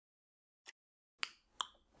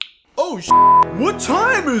Oh, what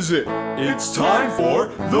time is it? It's time for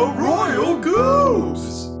the Royal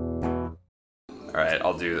Goobs! Alright,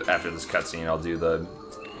 I'll do, after this cutscene, I'll do the,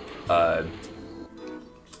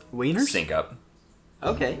 Wieners? sync up.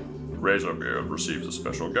 Okay. Razorbeard receives a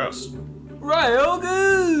special guest. Royal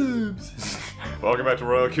Goobs! Welcome back to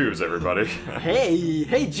Royal Goobs, everybody.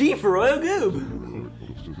 Hey G for Royal Goob!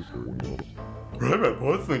 Rayman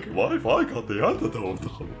was thinking, what if I got the antidote?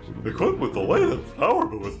 Equipped with the latest power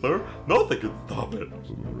booster, nothing can stop it.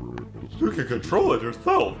 You can control it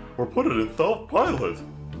yourself, or put it in self-pilot.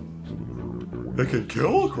 It can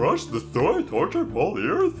kill, crush, destroy, torture, pull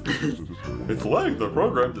ears. Its legs are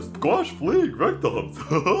programmed to squash fleeing victims.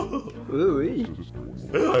 Ooh-wee.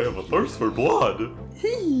 Hey, I have a thirst for blood.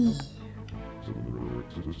 The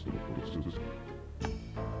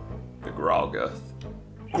Grolgoth.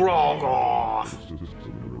 Grolgoth!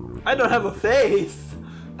 I don't have a face!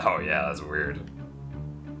 Oh yeah, that's weird.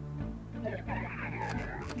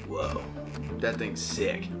 Whoa. That thing's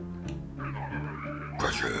sick.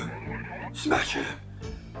 Crush him. Smash him.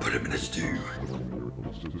 Put him in a stew.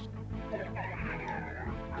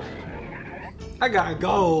 I got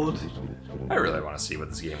gold! I really want to see what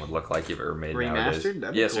this game would look like if it were made nowadays. Remastered?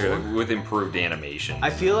 That'd be Yes, cool. with improved animation. I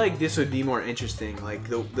feel like this would be more interesting. Like,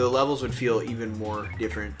 the levels would feel even more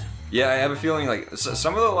different. Yeah, I have a feeling like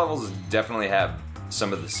some of the levels definitely have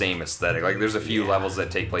some of the same aesthetic. Like there's a few levels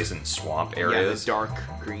that take place in swamp areas. Yeah, the dark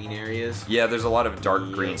green areas. Yeah, there's a lot of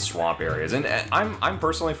dark green swamp areas, and I'm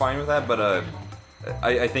personally fine with that. But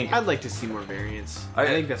I think I'd like to see more variants. I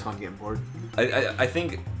think that's why I'm getting bored. I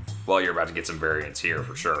think. Well, you're about to get some variants here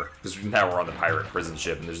for sure, because now we're on the pirate prison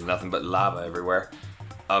ship and there's nothing but lava everywhere.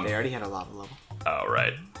 They already had a lava level. Oh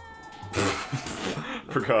right.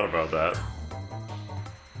 Forgot about that.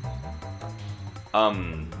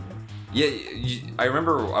 Yeah, I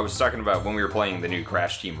remember I was talking about when we were playing the new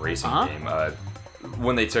Crash Team Racing game.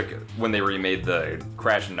 When they remade the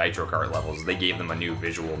Crash and Nitro Kart levels, they gave them a new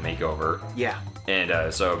visual makeover. Yeah.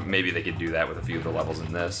 And so maybe they could do that with a few of the levels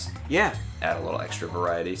in this. Yeah. Add a little extra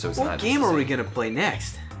variety, so it's not. What game are we gonna play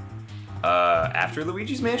next? After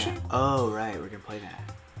Luigi's Mansion? Oh right, we're gonna play that.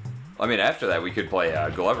 I mean, after that we could play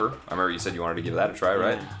Glover. I remember you said you wanted to give that a try,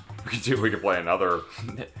 right? Yeah. We could play another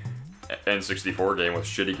N64 game with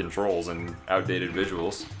shitty controls and outdated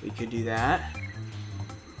visuals. We could do that.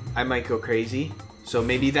 I might go crazy. So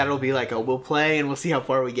maybe that'll be like we'll play and we'll see how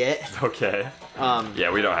far we get. Okay.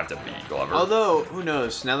 Yeah, we don't have to beat Glover. Although, who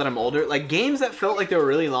knows, now that I'm older, like games that felt like they were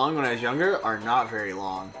really long when I was younger are not very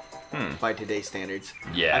long by today's standards.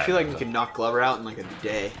 Yeah. I feel like we could knock Glover out in like a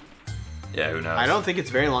day. Yeah, who knows? I don't think it's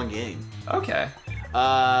a very long game. Okay.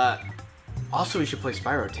 Also we should play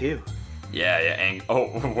Spyro too. Yeah, and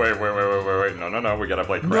wait, no, we gotta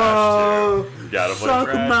play Crash 2. We gotta play Suck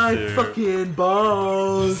Crash my 2. fucking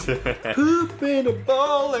balls. Poop in a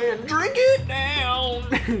ball and drink it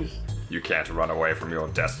down. You can't run away from your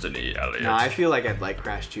destiny, Elliot. No, I feel like I'd like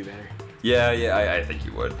Crash 2 better. Yeah, I think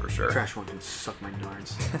you would for sure. Crash 1 can suck my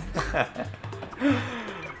nards.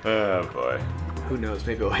 Oh boy. Who knows?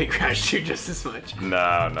 Maybe I'll hate Crash 2 just as much.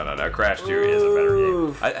 No. Crash 2 is a better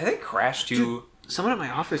game. I think Crash 2. Dude, someone at my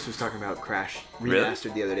office was talking about Crash Remastered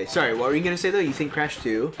Really? the other day. Sorry, what were you gonna say though? You think Crash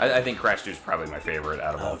 2? I think Crash 2 is probably my favorite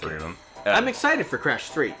out of all three of them. I'm excited for Crash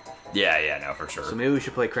 3. Yeah, no, for sure. So maybe we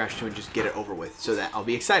should play Crash 2 and just get it over with so that I'll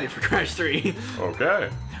be excited for Crash 3. Okay.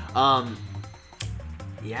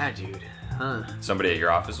 Yeah, dude. Huh. Somebody at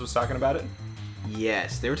your office was talking about it?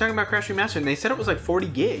 Yes, they were talking about Crash Remastered and they said it was like 40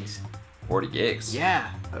 gigs. 40 gigs? Yeah,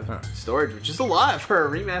 of storage, which is a lot for a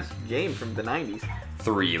remastered game from the 90s.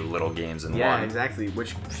 3 little games in one. Yeah, exactly,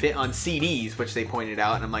 which fit on CDs, which they pointed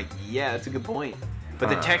out, and I'm like, yeah, that's a good point. But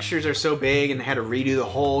the textures are so big and they had to redo the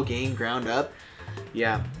whole game ground up.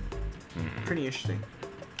 Yeah, pretty interesting.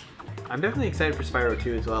 I'm definitely excited for Spyro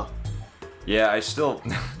 2 as well. Yeah, I still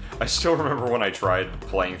remember when I tried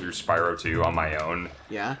playing through Spyro 2 on my own.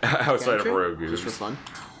 Yeah? Outside of Royal Goobs. Just for fun?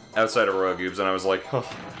 Outside of Royal Goobs, and I was like, oh,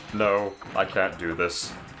 no, I can't do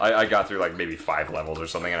this. I got through like maybe 5 levels or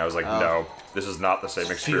something, and I was like, no, this is not the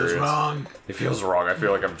same experience. Feels wrong. It feels wrong. I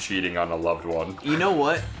feel like I'm cheating on a loved one. You know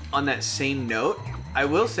what? On that same note, I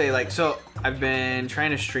will say, like, so I've been trying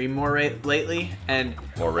to stream more lately, and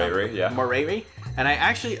More Ray, yeah. more Ray, and I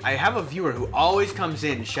have a viewer who always comes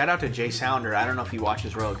in. Shout out to Jay Sounder. I don't know if he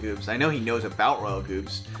watches Royal Goobs. I know he knows about Royal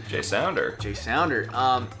Goobs. Jay Sounder. Jay Sounder.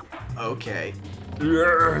 Okay.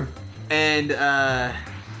 Yeah. And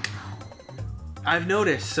I've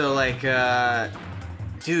noticed, so like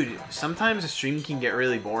dude, sometimes a stream can get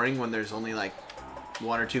really boring when there's only like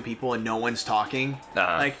 1 or 2 people and no one's talking.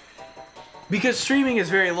 Uh-huh. Like Because streaming is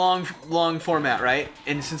very long format, right?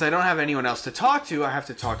 And since I don't have anyone else to talk to, I have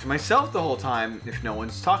to talk to myself the whole time if no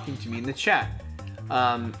one's talking to me in the chat.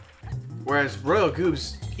 Whereas Royal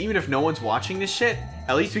Goobs, even if no one's watching this shit,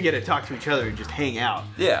 at least we get to talk to each other and just hang out.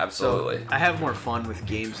 Yeah, absolutely. So I have more fun with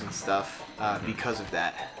games and stuff because of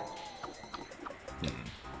that.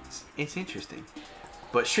 It's interesting.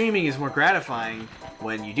 But streaming is more gratifying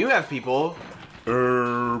when you do have people.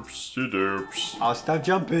 Oops, derps. I'll stop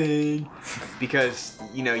jumping. Because,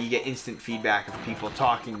 you know, you get instant feedback of people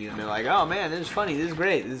talking to you and they're like, oh man, this is funny, this is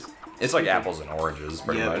great. It's like apples and oranges,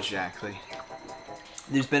 pretty much. Exactly.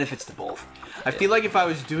 There's benefits to both. I feel like if I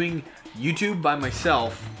was doing YouTube by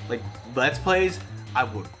myself, like Let's Plays, I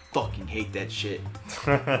would fucking hate that shit.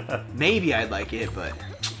 Maybe I'd like it, but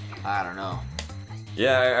I don't know.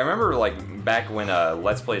 Yeah, I remember like back when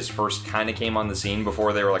Let's Plays first kind of came on the scene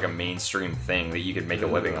before they were like a mainstream thing that you could make a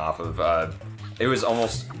living off of. It was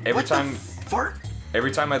almost every time.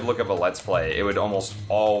 Every time I'd look up a Let's Play, it would almost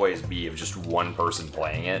always be of just one person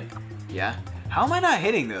playing it. Yeah. How am I not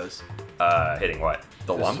hitting those? Hitting what?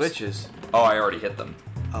 The lumps? Switches. Oh, I already hit them.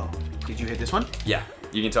 Oh, did you hit this one? Yeah,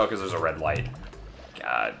 you can tell because there's a red light.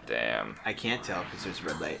 God damn. I can't tell because there's a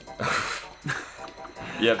red light.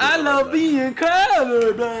 Yeah. I love being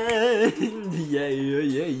colorblind. Yeah.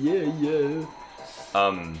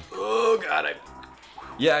 Oh god,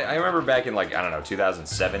 Yeah, I remember back in like, I don't know,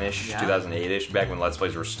 2007-ish, Yeah. 2008-ish, back when Let's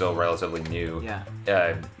Plays were still relatively new. Yeah.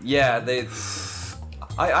 Yeah,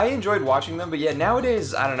 I enjoyed watching them, but yeah,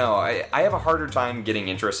 nowadays, I don't know, I have a harder time getting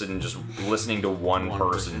interested in just listening to one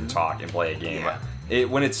person talk and play a game. Yeah.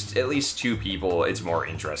 When it's at least two people, it's more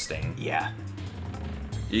interesting. Yeah.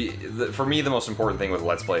 For me, the most important thing with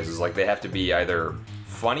Let's Plays is like they have to be either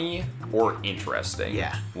funny or interesting.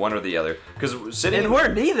 Yeah. One or the other. Because And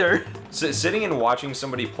we're neither. Sitting and watching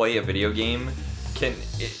somebody play a video game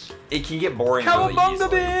it can get boring Come really among easily.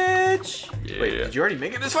 the bitch! Yeah. Wait, did you already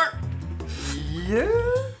make it this far? Yeah.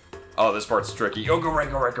 Oh, this part's tricky. Oh, go right.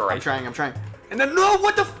 I'm trying. And then, no,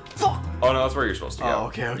 what the fuck? Oh, no, that's where you're supposed to go. Oh,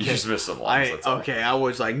 okay. You just missed some lines, that's all. Okay, I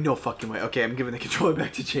was like, no fucking way. Okay, I'm giving the controller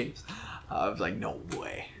back to James. I was like, no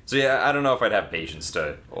way. So yeah, I don't know if I'd have patience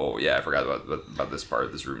to, oh yeah, I forgot about this part.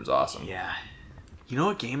 This room's awesome. Yeah. You know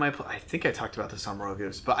what game I think I talked about this on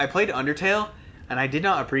Goobs, but I played Undertale, and I did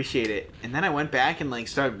not appreciate it. And then I went back and like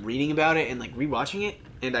started reading about it and like rewatching it,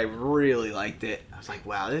 and I really liked it. I was like,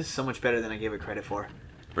 wow, this is so much better than I gave it credit for.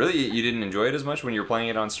 Really? You didn't enjoy it as much when you were playing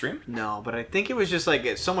it on stream? No, but I think it was just like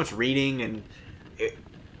it's so much reading, and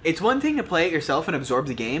it's one thing to play it yourself and absorb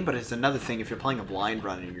the game, but it's another thing if you're playing a blind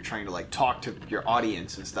run and you're trying to like talk to your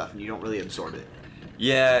audience and stuff, and you don't really absorb it.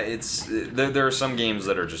 Yeah, there are some games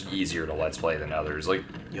that are just easier to Let's Play than others. Like,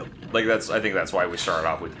 I think that's why we started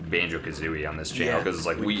off with Banjo-Kazooie on this channel, because it's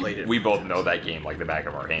like we both know that game like the back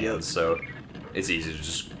of our hands, so it's easy to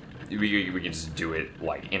just we can just do it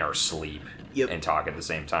like in our sleep and talk at the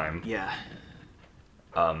same time. Yeah.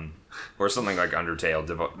 Or something like Undertale,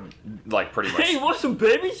 like pretty much. Hey, want some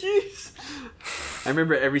baby cheese? I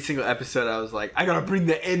remember every single episode I was like, I gotta bring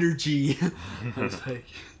the energy. I was like,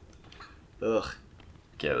 ugh.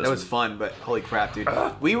 Yeah, that was fun, but holy crap, dude.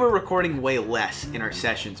 We were recording way less in our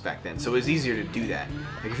sessions back then, so it was easier to do that.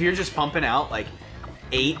 Like, if you're just pumping out, like,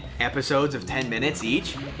 8 episodes of 10 minutes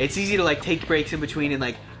each, it's easy to, like, take breaks in between and,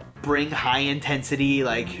 like, bring high-intensity,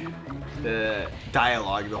 like,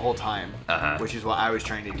 dialogue the whole time, which is what I was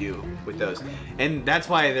trying to do with those. And that's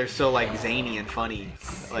why they're so, like, zany and funny.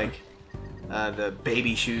 Like, the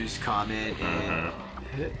baby shoes comment and...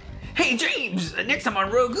 Hey James! Next time on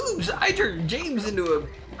Goobs, I turn James into a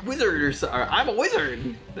wizard, or I'm a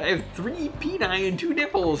wizard. I have 3 peni and 2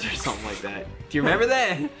 nipples, or something like that. Do you remember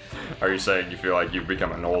that? Are you saying you feel like you've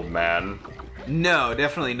become an old man? No,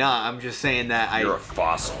 definitely not. I'm just saying that You're a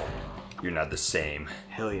fossil. You're not the same.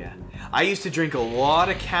 Hell yeah. I used to drink a lot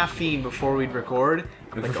of caffeine before we'd record,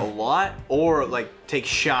 like a lot, or like take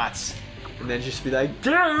shots. And then just be like,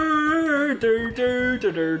 but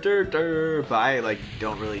I like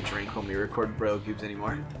don't really drink when we record Goobs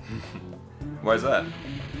anymore. Why is that?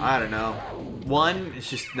 I don't know. 1, it's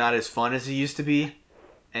just not as fun as it used to be,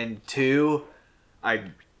 and 2, I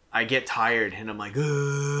get tired and I'm like,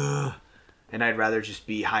 ugh, and I'd rather just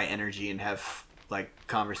be high energy and have like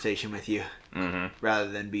conversation with you rather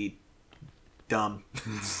than be dumb.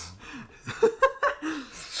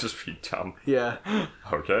 Just be dumb. Yeah.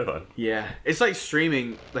 Okay then. Yeah. It's like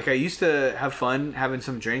streaming. Like I used to have fun having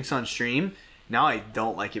some drinks on stream. Now I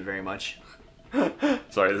don't like it very much.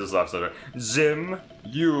 Sorry, this is upset. Zim,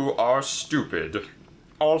 you are stupid.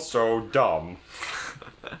 Also dumb.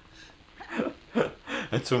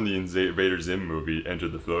 That's from the Invader Zim movie, Enter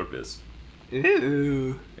the Focus.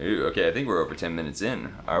 Ooh. Ooh, okay, I think we're over 10 minutes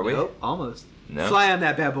in. Are we? Nope, almost. No? Fly on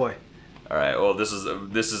that bad boy. All right. Well, this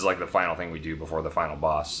is like the final thing we do before the final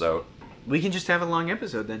boss. So. We can just have a long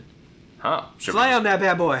episode then. Huh? Fly on that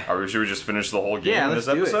bad boy. Should we just finish the whole game Yeah, in let's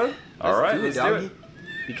this do episode? it. All right, let's do it.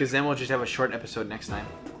 Because then we'll just have a short episode next time.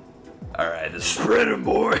 All right, this is Spread 'em,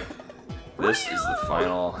 boy. This is the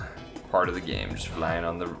final part of the game. Just flying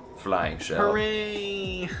on the flying shell.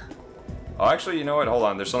 Hooray! Oh, actually, you know what? Hold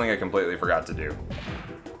on. There's something I completely forgot to do.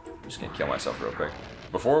 I'm just gonna kill myself real quick.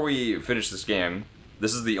 Before we finish this game,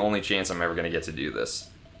 this is the only chance I'm ever gonna get to do this.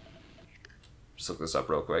 Just look this up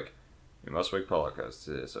real quick. You must wake Holocaust.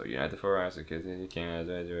 So unite the 4 eyes because you cannot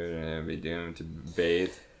be doomed to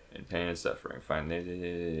bathe in pain and suffering. Find.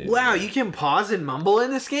 Wow, you can pause and mumble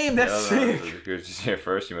in this game? That's sick.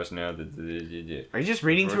 First, you must know that. Are you just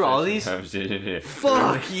reading through all of these?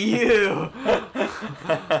 Fuck you!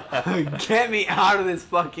 Get me out of this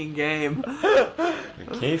fucking game.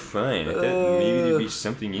 Okay, fine. I thought maybe there'd be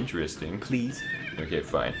something interesting. Please. Okay,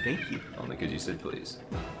 fine. Thank you. Only because you said please.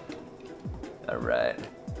 Alright.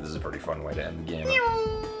 This is a pretty fun way to end the game.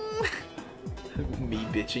 Me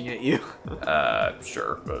bitching at you.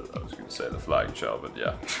 Sure, but I was gonna say the flying shell, but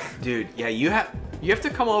yeah. Dude, yeah, you have to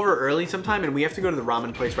come over early sometime, and we have to go to the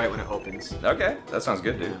ramen place right when it opens. Okay, that sounds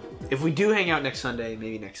good, dude. If we do hang out next Sunday,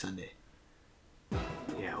 maybe next Sunday.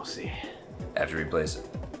 Yeah, we'll see.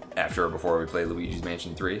 After or before we play Luigi's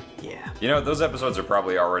Mansion 3? Yeah. You know, those episodes are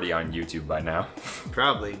probably already on YouTube by now.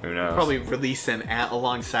 Probably. Who knows? Probably release them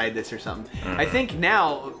alongside this or something. I think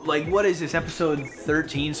now, like, what is this, episode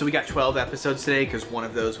 13? So we got 12 episodes today because one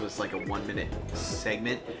of those was like a 1-minute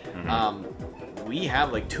segment. We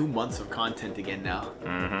have like 2 months of content again now.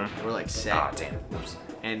 We're like set. Ah, damn. Oops.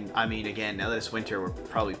 And I mean, again, now that it's winter, we're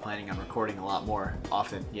probably planning on recording a lot more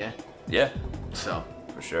often. Yeah? Yeah, So,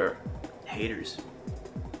 for sure. haters.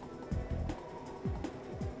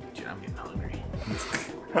 Dude, I'm getting hungry.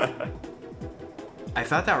 I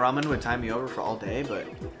thought that ramen would tie me over for all day, but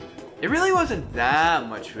it really wasn't that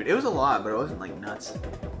much food. It was a lot, but it wasn't like nuts.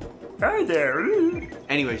 Hi there.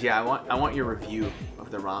 Anyways, yeah, I want your review of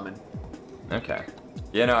the ramen. Okay.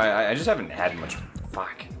 Yeah, no, I just haven't had much.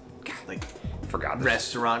 Fuck. Like Forgot this.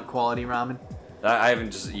 restaurant quality ramen. I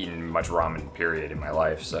haven't just eaten much ramen, period, in my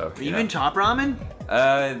life, so. Even top ramen?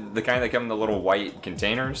 The kind that come in the little white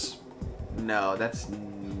containers. No, that's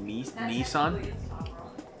Nissan. It's Top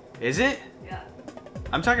Ramen. Is it? Yeah.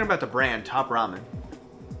 I'm talking about the brand Top Ramen.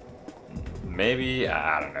 Maybe,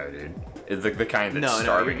 I don't know, dude. It's the kind that No,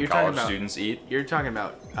 starving you're talking college about- students eat. You're talking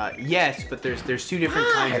about yes, but there's 2 different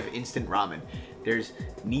kinds of instant ramen. There's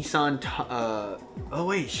Nissan. Oh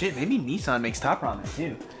wait, shit. Maybe Nissan makes Top Ramen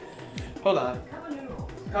too. Hold on. Cup of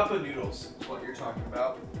noodles. Cup of noodles is what you're talking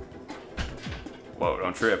about. Whoa,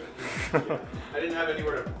 don't trip. I didn't have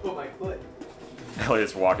anywhere to put my foot.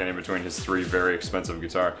 Elliot's walking in between his 3 very expensive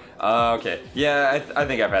guitar. Okay, yeah, I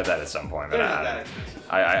think I've had that at some point, but They're not that expensive.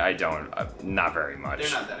 I don't, not very much.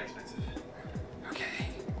 They're not that expensive. Okay.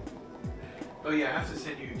 Oh yeah, I have to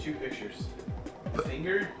send you 2 pictures. The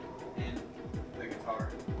finger and the guitar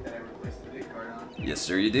that I replaced the big card on. Yes,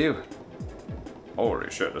 sir, you do.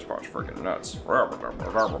 Holy shit, this part's freaking nuts.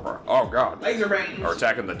 Oh god. Laser brains. We're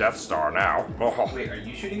attacking the Death Star now. Oh. Wait, are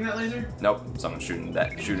you shooting that laser? Nope, someone's shooting it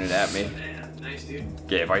at me. Man, nice dude.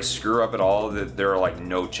 Okay, if I screw up at all, there are like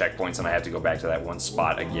no checkpoints and I have to go back to that one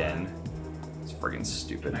spot again. It's friggin'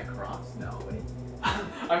 stupid. Can I cross? No, wait.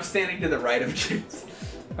 I'm standing to the right of James.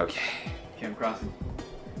 Okay. Okay, I'm crossing.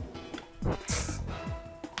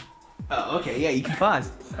 Oh, okay, yeah, you can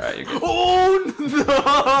pause. Alright, you're good. Oh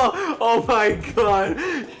no! Oh my god,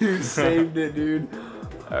 you saved it, dude.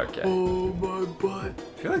 Okay. Oh my butt.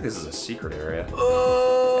 I feel like this is a secret area.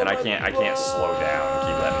 Oh. And I can't slow down.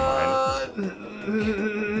 Keep that in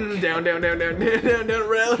mind. Down, down, down, down, down, down, down,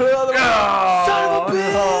 around the other way. Son of a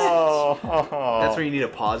bitch! No. That's where you need a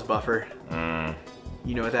pause buffer.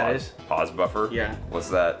 You know what that is? Pause buffer? Yeah. What's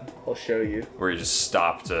that? I'll show you. Where you just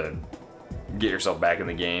stop to get yourself back in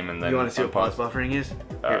the game and then You want to see what pause unpause? buffering is?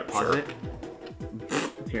 Here, pause Sure.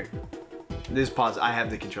 it. Here. This is pause. I have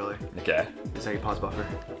the controller. Okay. This is how you pause buffer.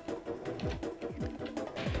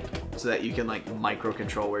 So that you can like micro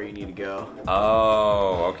control where you need to go.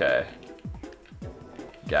 Oh, okay.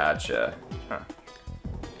 Gotcha. Huh.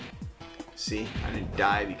 See? I didn't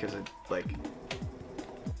die because it like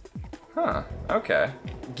Huh. Okay.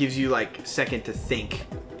 gives you like a second to think,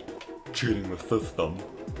 Cheating the system.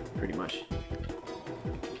 pretty much.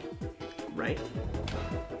 Right?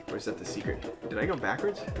 Or is that the secret? Did I go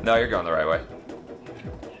backwards? No, you're going the right way.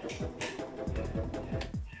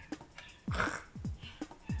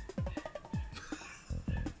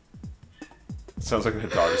 Sounds like the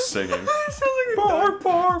dog is singing. Sounds like a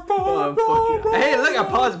dog. Hey, look, I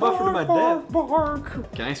paused buffer to my death.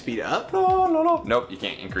 Can I speed up? Nope, you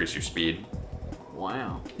can't increase your speed.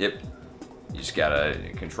 Wow. Yep. You just gotta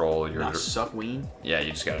control your... Not suck ween? Yeah,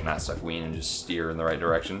 you just gotta not suck ween and just steer in the right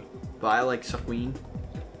direction. But I like suck ween.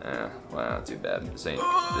 Well, too bad. This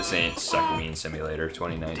ain't Suck Ween Simulator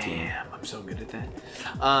 2019. Damn, I'm so good at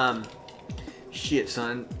that. Shit,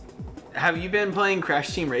 son. Have you been playing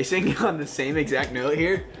Crash Team Racing on the same exact note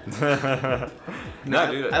here? No,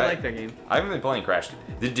 dude. I like that game. I haven't been playing Crash.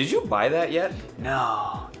 Did you buy that yet?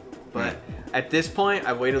 No. But at this point,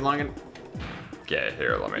 I've waited long enough. Okay,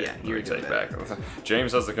 here, let me take back. better.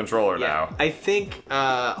 James has the controller now. I think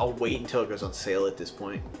I'll wait until it goes on sale at this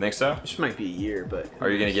point. Think so? Which might be a year, but... Are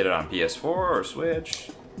you gonna get it on PS4 or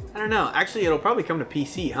Switch? I don't know. Actually, it'll probably come to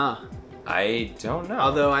PC, huh? I don't know.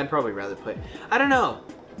 Although, I'd probably rather play... I don't know.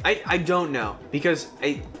 I don't know. Because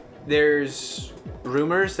there's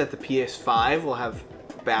rumors that the PS5 will have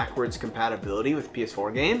backwards compatibility with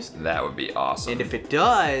PS4 games. That would be awesome. And if it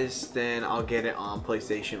does, then I'll get it on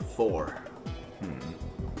PlayStation 4.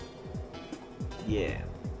 Yeah.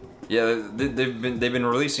 Yeah, they've been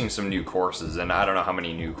releasing some new courses, and I don't know how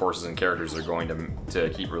many new courses and characters they're going to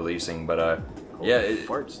keep releasing, but yeah.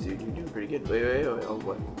 Farts, dude, you're doing pretty good. Wait. Oh,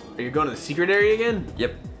 what? Are you going to the secret area again?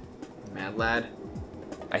 Yep. Mad lad.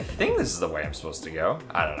 I think this is the way I'm supposed to go.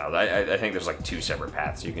 I don't know. I think there's like 2 separate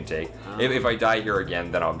paths you can take. If I die here again,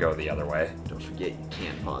 then I'll go the other way. Don't forget, you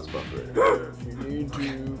can't pause buffer if you need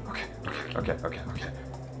to. Okay. All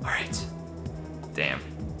right. Damn.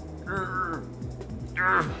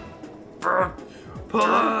 Pull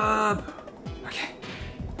up! Okay.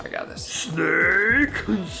 I got this. Snake!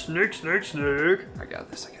 I got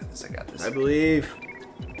this. I believe.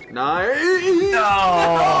 Nice! No! You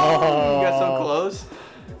got so close.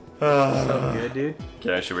 So good, dude.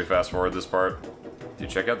 Okay, should we fast forward this part? Dude,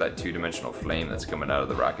 check out that 2-dimensional flame that's coming out of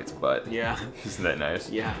the rocket's butt. Yeah. Isn't that nice?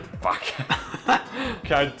 Yeah. Fuck.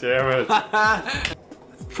 God damn it.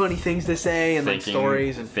 Funny things to say and like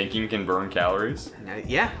stories and thinking can burn calories.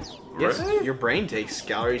 Yeah. Yes. Really? Your brain takes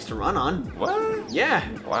calories to run on. What? Yeah.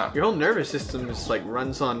 Wow. Your whole nervous system is like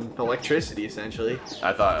runs on electricity essentially.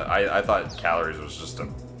 I thought calories was just a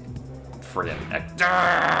friggin'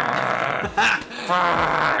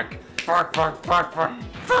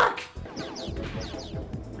 fuck.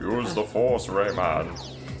 Use the force, Rayman.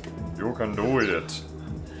 You can do it.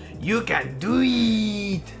 You can do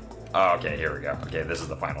it. Oh, okay, here we go. Okay, this is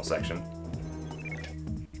the final section.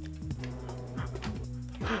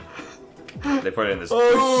 They put it in this.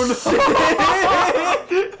 Oh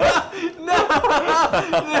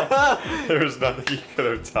no! There's nothing you could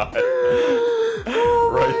have done.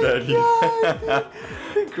 Right then.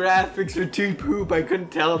 The graphics were too poop. I couldn't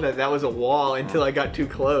tell that was a wall until I got too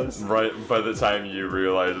close. Right by the time you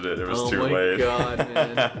realized it was too late. Oh my god,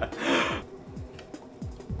 man.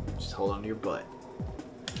 Just hold on to your butt.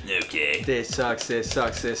 Okay. This sucks.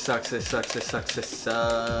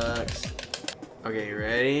 Okay, you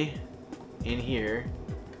ready? In here.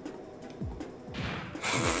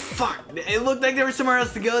 Fuck! It looked like there was somewhere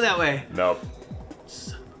else to go that way. Nope.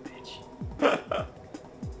 Son of a bitch.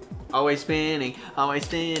 Always spinning. Like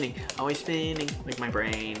my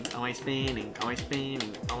brain. Always spinning.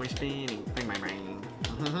 Like my brain.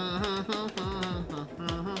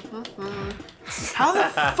 How the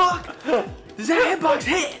fuck does that hitbox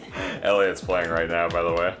hit? Elliot's playing right now, by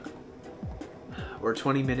the way. We're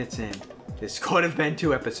 20 minutes in. This could have been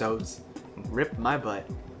 2 episodes. Rip my butt.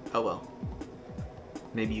 Oh well.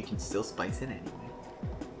 Maybe you can still spice it anyway.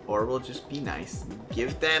 Or we'll just be nice and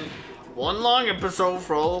give them 1 long episode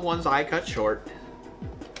for all the ones I cut short.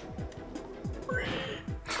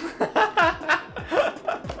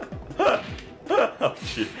 Oh,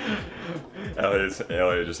 shit.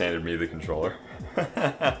 Elliot just handed me the controller.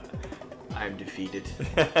 I'm defeated.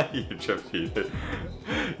 You're defeated.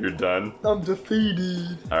 You're done. I'm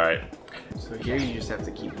defeated. Alright. So here you just have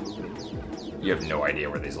to keep moving. You have no idea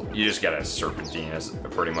where these... You just gotta serpentine us,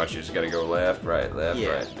 pretty much. You just gotta go left, right,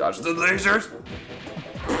 right. Dodge the lasers!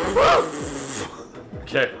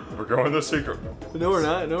 Okay, we're going the secret. No, we're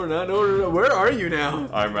not. Where are you now?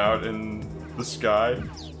 I'm out in the sky.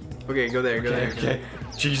 Okay, go there. Okay.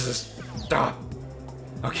 Jesus. Stop.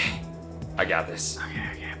 Okay. I got this.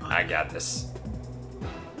 Okay. I got this.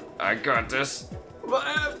 Oh,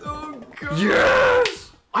 God.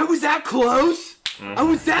 Yes! I was that close? I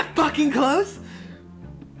was that fucking close?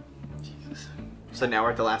 Jesus. So now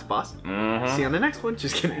we're at the last boss? See you on the next one.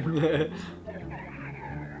 Just kidding.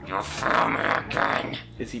 You fool me again.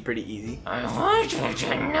 Is he pretty easy? I want you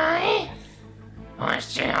tonight. I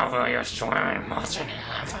see how well you're swimming, Martin.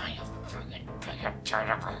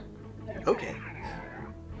 Okay.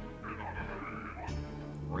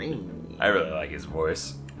 Ring. I really like his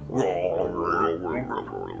voice.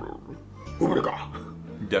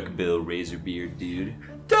 Duckbill Razorbeard dude.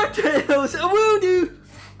 DuckTales, a woo dude.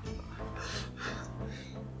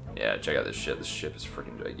 Yeah, check out this shit. This ship is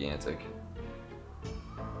freaking gigantic.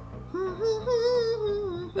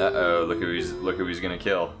 Uh-oh, look who he's gonna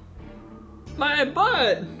kill. My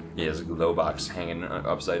butt. He has a glow box hanging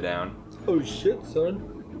upside down. Oh shit,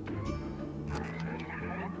 son.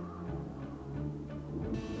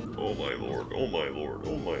 Oh my lord, oh my lord,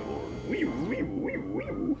 oh my lord. Wee wee wee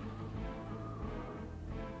wee.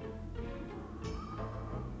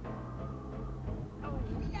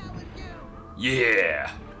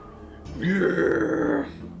 Yeah! Yeah.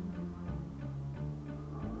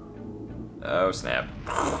 Oh snap.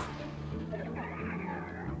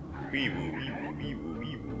 Wee woo wee woo wee woo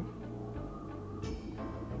wee woo.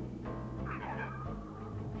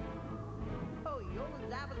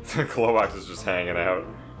 The glow box is just hanging out.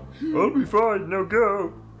 I'll be fine, no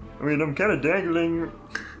go. I mean, I'm kind of dangling.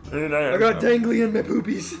 And I got dangly in my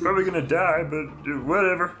poopies. Probably gonna die, but Oh,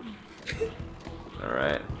 whatever.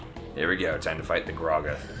 Alright. Here we go. Time to fight the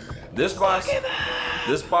Grolgoth. This boss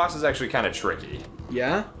is actually kind of tricky.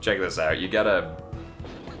 Yeah? Check this out. You gotta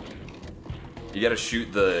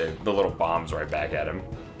shoot the little bombs right back at him.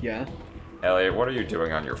 Yeah. Elliot, what are you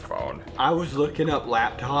doing on your phone? I was looking up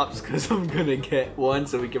laptops because I'm gonna get one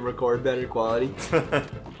so we can record better quality.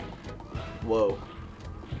 Whoa.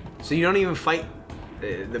 So you don't even fight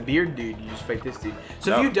the beard dude, you just fight this dude.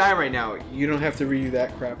 So if you die right now, you don't have to redo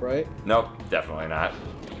that crap, right? Nope, definitely not.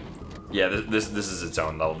 Yeah, this is its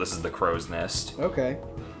own level. This is the crow's nest. Okay.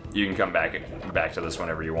 You can come back to this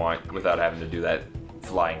whenever you want without having to do that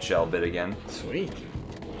flying shell bit again. Sweet.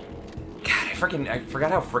 God, I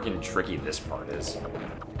forgot how freaking tricky this part is.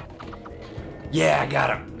 Yeah, I got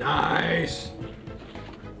him. Nice.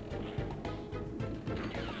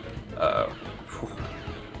 Uh-oh.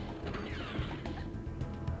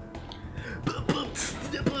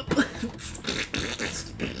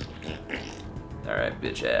 Alright,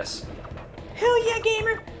 bitch ass. Hell yeah,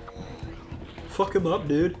 gamer. Fuck him up,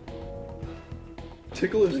 dude.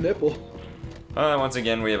 Tickle his nipple. Once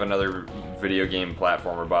again, we have another video game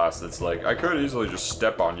platformer boss that's like, I could easily just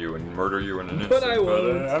step on you and murder you in an instant, But I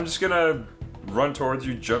won't. I'm just gonna run towards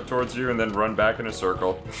you, jump towards you, and then run back in a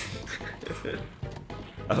circle.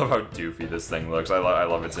 I love how doofy this thing looks. I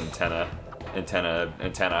love its antennae,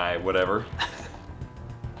 whatever.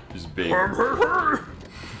 Just big.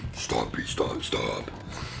 Stop.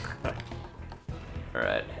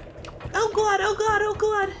 Alright. Oh god, oh god, oh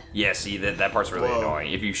god. Yeah, see, that part's really Whoa.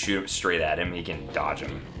 annoying. If you shoot him straight at him, he can dodge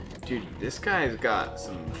him. Dude, this guy's got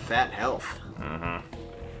some fat health. Mm-hmm.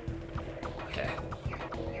 Okay.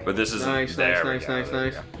 But this is Nice. You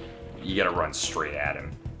gotta run straight at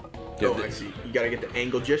him. Oh, I see. You gotta get the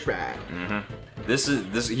angle just right.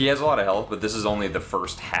 Mm-hmm. He has a lot of health, but this is only the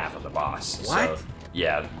first half of the boss. What? So,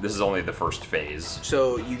 yeah, this is only the first phase.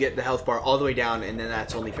 So you get the health bar all the way down, and then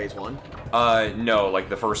that's only phase 1? No, like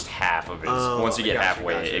the first half of it. Oh, Once you get gotcha,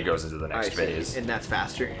 halfway, gotcha. it goes into the next I see. phase. And that's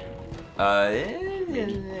faster.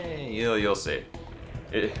 You'll see.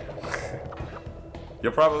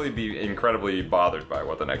 You'll probably be incredibly bothered by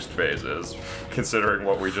what the next phase is, considering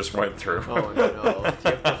what we just went through. Oh no. You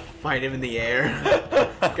have to fight him in the air.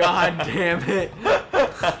 God damn it.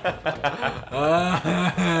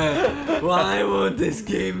 Why won't this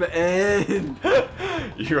game end?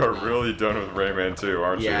 You are really done with Rayman 2,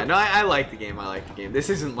 aren't you? Yeah, no, I like the game. This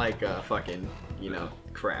isn't like a fucking,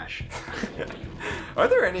 Crash. Are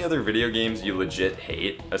there any other video games you legit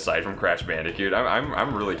hate aside from Crash Bandicoot?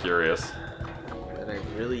 I'm really curious. That I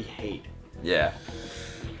really hate. Yeah.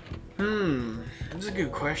 That's a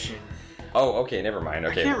good question. Oh, okay, never mind.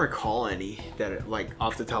 Okay. I can't recall any that are,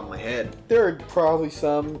 off the top of my head. There are probably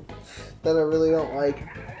some that I really don't like.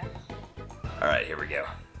 Alright, here we go.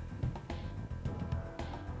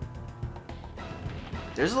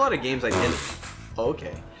 There's a lot of games I didn't...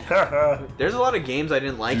 Okay. There's a lot of games I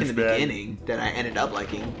didn't like in the beginning that I ended up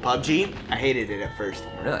liking. PUBG, I hated it at first.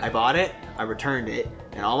 Really? I bought it, I returned it,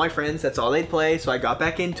 and all my friends, that's all they'd play, so I got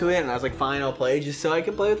back into it, and I was like, fine, I'll play just so I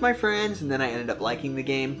could play with my friends, and then I ended up liking the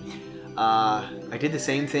game. I did the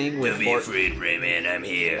same thing with Don't be afraid, Rayman, I'm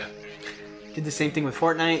here. Did the same thing with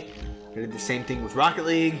Fortnite. I did the same thing with Rocket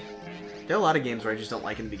League. There are a lot of games where I just don't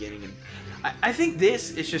like in the beginning, and I think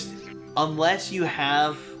this is just, unless you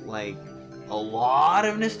have, a lot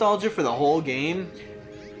of nostalgia for the whole game.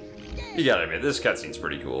 You gotta admit, this cutscene's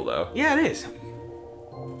pretty cool, though. Yeah, it is.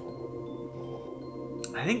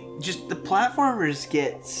 I think just the platformers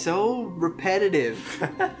get so repetitive.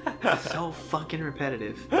 So fucking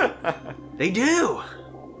repetitive. They do!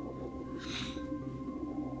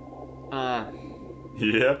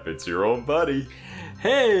 Yep, it's your own buddy.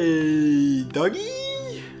 Hey,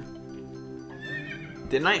 doggy!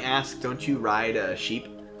 Didn't I ask, don't you ride a sheep?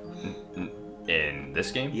 In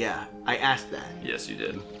this game? Yeah, I asked that. Yes, you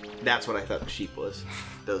did. That's what I thought the sheep was.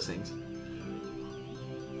 Those things.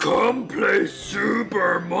 Come play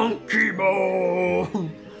Super Monkey Ball!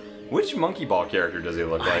 Which Monkey Ball character does he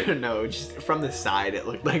look I like? don't know, just from the side it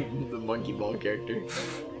looked like the Monkey Ball character.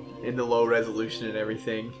 In the low resolution and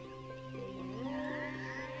everything.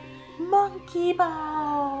 Monkey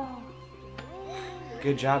Ball!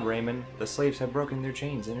 Good job, Rayman. The slaves have broken their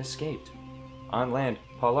chains and escaped. On land,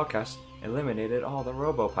 Paulokas eliminated all the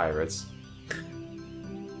robo-pirates.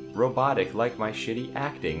 Robotic like my shitty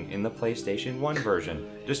acting in the PlayStation 1 version.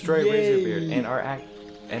 Destroy Razorbeard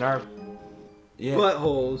and our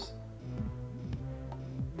Buttholes.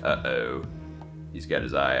 Uh-oh. He's got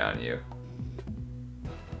his eye on you.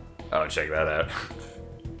 Oh, check that out.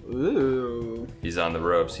 Ooh. He's on the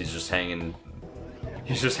ropes. He's just hanging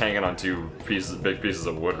on two big pieces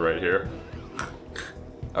of wood right here.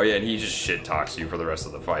 Oh yeah, and he just shit talks you for the rest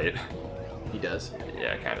of the fight. He does.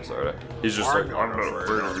 Yeah, kind of, sort of. He's just like, I'm not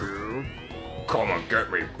afraid of you. Come and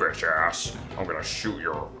get me, bitch ass. I'm gonna shoot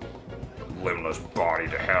your limbless body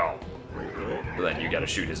to hell. But then you gotta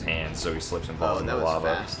shoot his hand, so he slips and falls in the lava.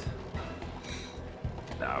 That was fast.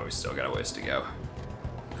 No, we still got a ways to go.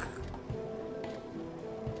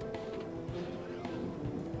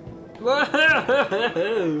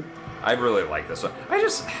 I really like this one. I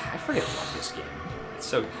freaking love this game. It's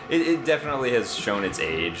so it definitely has shown its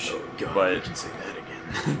age, Oh God, but you can say that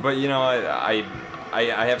again. but you know I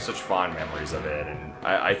have such fond memories of it, and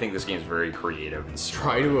I think this game's very creative and strong.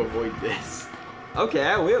 Try to avoid this. Okay,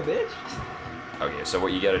 I will, bitch. Okay, so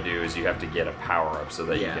what you got to do is you have to get a power up so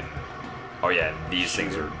that you can. Oh yeah, these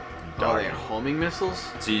things are. Oh, they're homing missiles.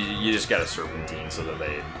 So you just got a serpentine so that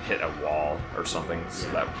they hit a wall or something. So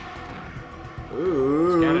that.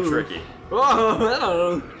 Ooh. It's kind of tricky.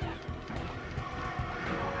 Oh,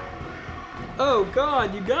 oh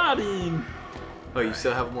God, you got him. Oh, you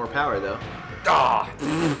still have more power though. Ah!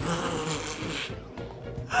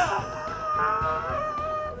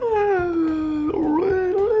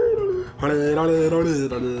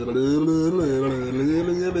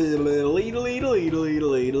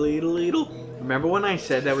 Remember when I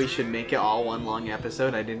said that we should make it all one long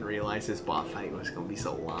episode? I didn't realize this bot fight was gonna be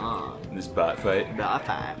so long. This bot fight. Bot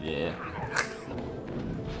fight. Yeah.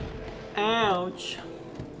 Ouch.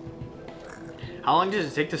 How long does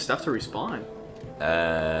it take this stuff to respawn?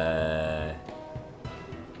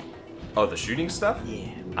 Oh, the shooting stuff?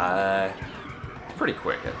 Yeah. Pretty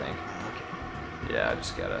quick, I think. Okay. Yeah, I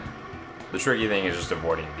just gotta. The tricky thing is just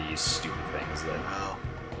avoiding these stupid things that. Oh.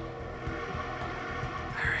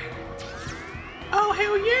 Alright. Oh,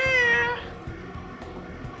 hell yeah!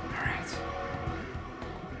 Alright.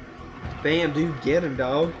 Bam, dude, get him,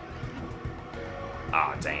 dog.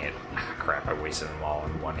 Ah, dang it. Ah, crap, I wasted them all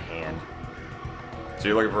in one hand. So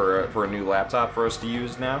you're looking for a new laptop for us to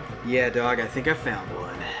use now? Yeah, dog, I think I found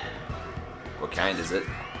one. What kind is it?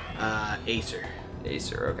 Acer.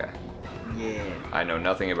 Acer, okay. Yeah. I know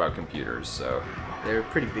nothing about computers, so. They're a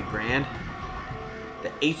pretty big brand.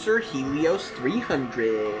 The Acer Helios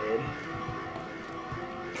 300.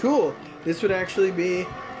 Cool. This would actually be,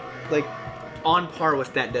 like, on par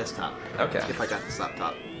with that desktop. Okay. If I got this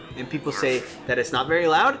laptop. And people say that it's not very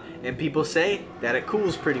loud, and people say that it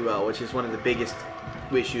cools pretty well, which is one of the biggest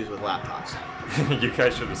issues with laptops. You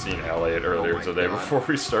guys should have seen Elliot earlier today before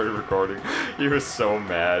we started recording. He was so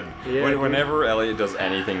mad. Yeah, Whenever Elliot does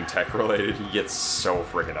anything tech related, he gets so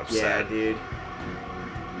freaking upset. Yeah, dude.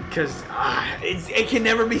 Because it can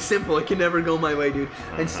never be simple. It can never go my way, dude.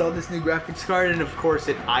 I installed this new graphics card, and of course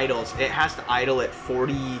it idles. It has to idle at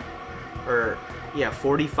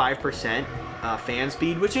 45% fan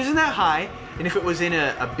speed, which isn't that high. And if it was in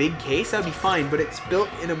a big case, that'd be fine. But it's built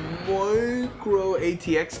in a micro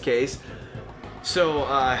ATX case, so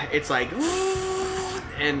it's like,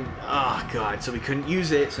 and oh god, so we couldn't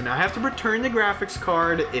use it. So now I have to return the graphics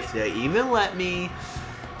card if they even let me.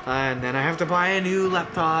 And then I have to buy a new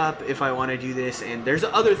laptop if I want to do this. And there's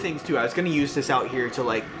other things too. I was going to use this out here to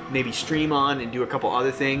like maybe stream on and do a couple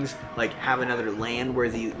other things, like have another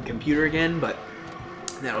LAN-worthy computer again, but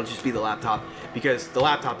that'll just be the laptop, because the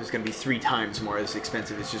laptop is going to be 3 times more as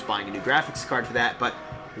expensive as just buying a new graphics card for that. But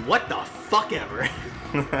what the fuck ever.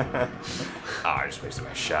 I just wasted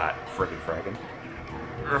my shot. Frickin' frackin'.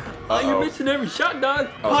 Oh, you're missing every shot, dog.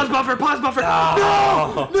 Oh, Pause buffer, pause buffer.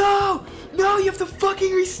 No! No! No! No, you have to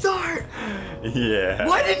fucking restart. Yeah.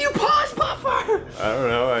 Why didn't you pause buffer? I don't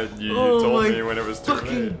know. You Oh told my me when it was too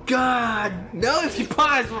fucking late. god. No, if you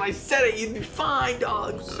paused when I said it, you'd be fine,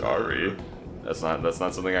 dog. Sorry. That's not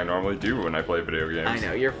something I normally do when I play video games. I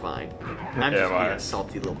know, you're fine. I'm just being a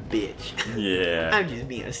salty little bitch. Yeah. I'm just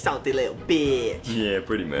being a salty little bitch. Yeah,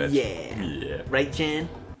 pretty much. Yeah. Yeah. Right, Jen?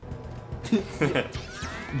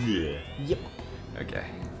 Yeah. Yep. Okay.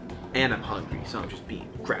 And I'm hungry, so I'm just being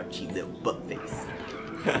grouchy little buttface.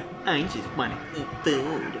 I just want to eat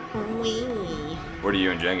food. Wee. What are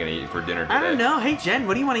you and Jen gonna eat for dinner today? I don't know. Hey, Jen,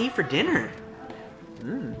 what do you want to eat for dinner?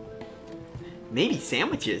 Maybe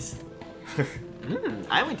sandwiches.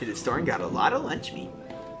 I went to the store and got a lot of lunch meat.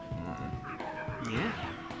 Yeah.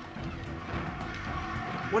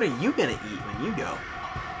 What are you gonna eat when you go?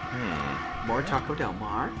 More Taco Del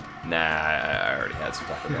Mar? Nah, I already had some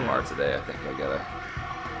Taco Del Mar today. I think I gotta...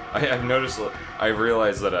 I've noticed, I've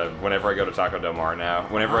realized that whenever I go to Taco Del Mar now,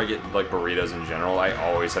 whenever I get like burritos in general, I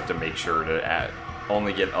always have to make sure to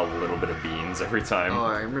only get a little bit of beans every time. Oh,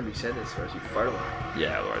 I remember you said this, or else you fart a lot.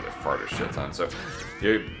 Yeah, otherwise I fart a shit ton. So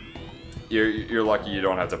you're lucky you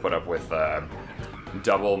don't have to put up with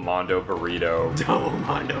double Mondo burrito. Double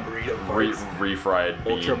Mondo burrito farts. Refried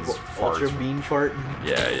beans Ultra farts. bean fart.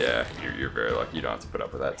 Yeah. You're very lucky you don't have to put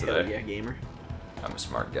up with that today. Hell yeah, gamer. I'm a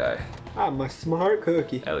smart guy. I'm a smart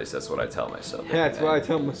cookie. At least that's what I tell myself. That's what I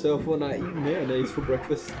tell myself when I eat mayonnaise for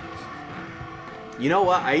breakfast. You know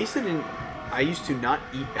what? I used to didn't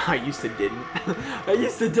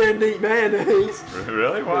eat mayonnaise.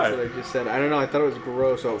 Really? Why? That's what I just said. I don't know. I thought it was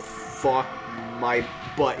gross. Oh, fuck my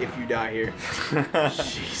butt if you die here.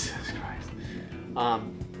 Jesus Christ.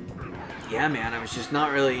 Yeah, man. I was just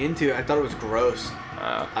not really into it. I thought it was gross.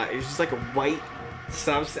 It was just like a white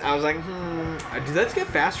substance. I was like, do those get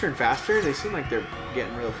faster and faster? They seem like they're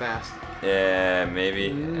getting real fast. Yeah, maybe.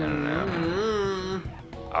 I don't know.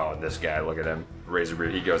 Oh, this guy, look at him. Razor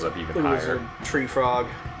Beard, he goes up even higher. Tree frog.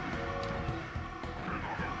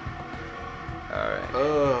 Alright.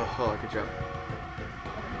 Oh, good job.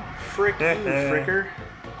 Frick you, fricker.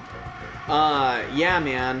 Yeah,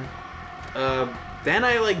 man. Then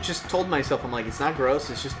I like just told myself, I'm like, it's not gross,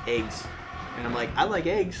 it's just eggs. And I'm like, I like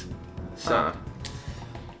eggs. So.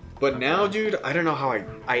 But now, dude, I don't know how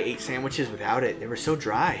I ate sandwiches without it. They were so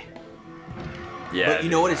dry. Yeah. But you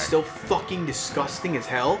know what is still fucking disgusting as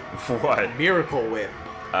hell? What? Miracle Whip.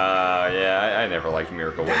 Yeah, I never liked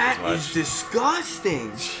Miracle Whip as much. That is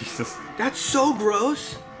disgusting. Jesus. That's so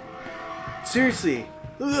gross. Seriously.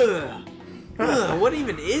 Ugh. What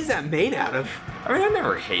even is that made out of? I mean, I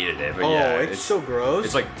never hated it, but yeah. It's so gross.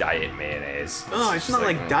 It's like diet mayonnaise. Oh, it's not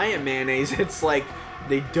like diet mayonnaise. It's like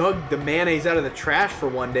they dug the mayonnaise out of the trash for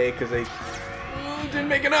one day because they didn't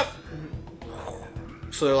make enough.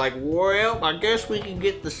 So they're like, well, I guess we can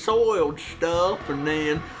get the soiled stuff and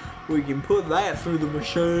then we can put that through the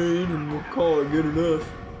machine and we'll call it good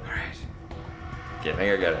enough. Alright. Yeah, I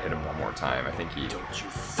think I gotta hit him one more time. I think he... Don't you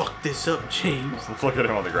fuck this up, James. Look at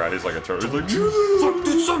him on the ground. He's like a turtle. He's like, Fuck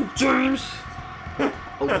this up, James.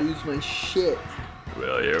 I'll lose my shit.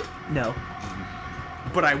 Will you? No.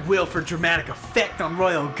 But I will for dramatic effect on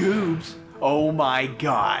Royal Goobs. Oh my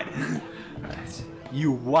god. Nice.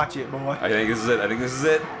 You watch it, boy. I think this is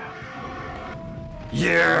it.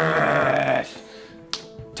 Yes!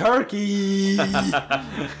 Turkey!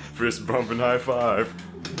 Fist bump and high five.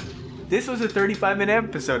 This was a 35-minute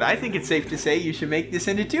episode. I think it's safe to say you should make this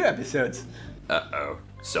into 2 episodes. Uh-oh.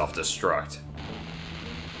 Self-destruct.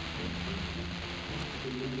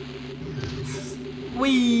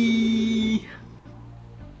 Whee!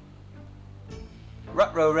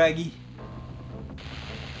 Ruh-roh, Raggy.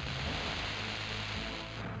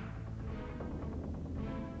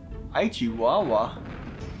 I Chihuahua.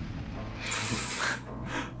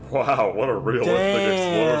 Wow, what a realistic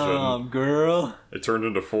explosion. Girl. It turned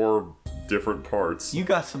into 4 different parts. You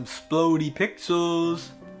got some splody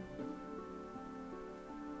pixels.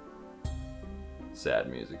 Sad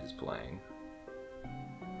music is playing.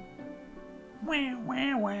 Wah,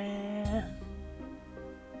 wah, wah.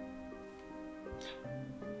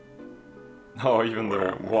 Oh, even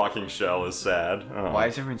the walking shell is sad. Oh. Why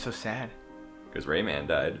is everyone so sad? Because Rayman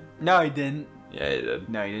died. No, he didn't. Yeah, he did.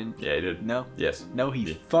 No, he didn't. Yeah, he did. No. Yes. No,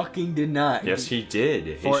 he fucking did not. Yes, he did.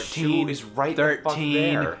 His 14, shoe is right 13,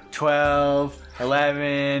 there. 12,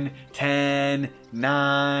 11, 10,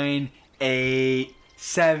 9, 8,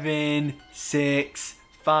 7, 6,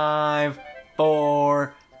 5,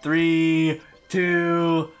 4, 3,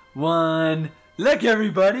 2, 1. Look,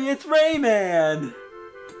 everybody, it's Rayman!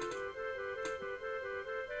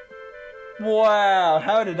 Wow,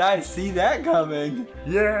 how did I see that coming?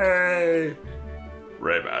 Yay!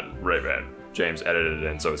 Rayman. James edited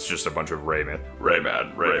it in, so it's just a bunch of Rayman.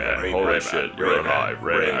 Holy shit, you're alive.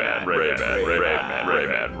 Rayman.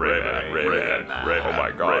 Oh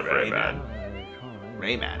my god,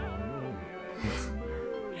 Rayman.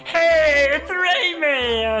 Hey, it's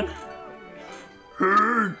Rayman!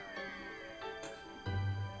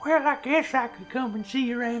 Well, I guess I could come and see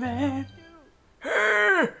you, Rayman.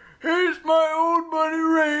 Hey, here's my old buddy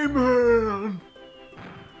Rayman.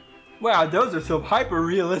 Wow, those are some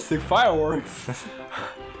hyper-realistic fireworks.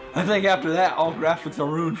 I think after that, all graphics are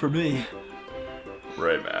ruined for me.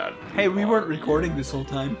 Rayman. Hey, we weren't recording this whole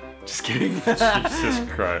time. Just kidding. Jesus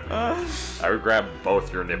Christ. I would grab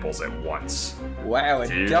both your nipples at once. Wow,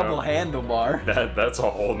 a double handlebar. That's a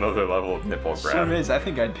whole nother level of nipple grab. Sure is. I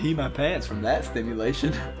think I'd pee my pants from that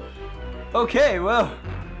stimulation. Okay, well,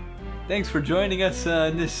 thanks for joining us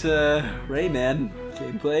in this Rayman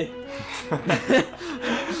gameplay.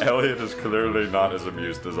 Elliot is clearly not as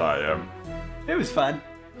amused as I am. It was fun.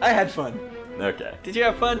 I had fun. Okay. Did you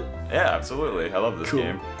have fun? Yeah, absolutely. I love this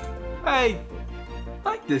game. I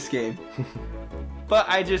like this game. But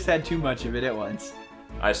I just had too much of it at once.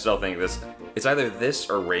 I still think it's either this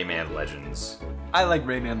or Rayman Legends. I like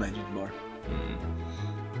Rayman Legends more.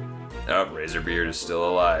 Oh, Razorbeard is still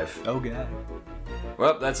alive. Oh god.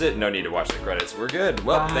 Well, that's it. No need to watch the credits. We're good.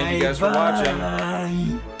 Well, thank you guys for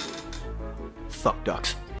watching. Suck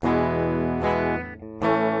ducks.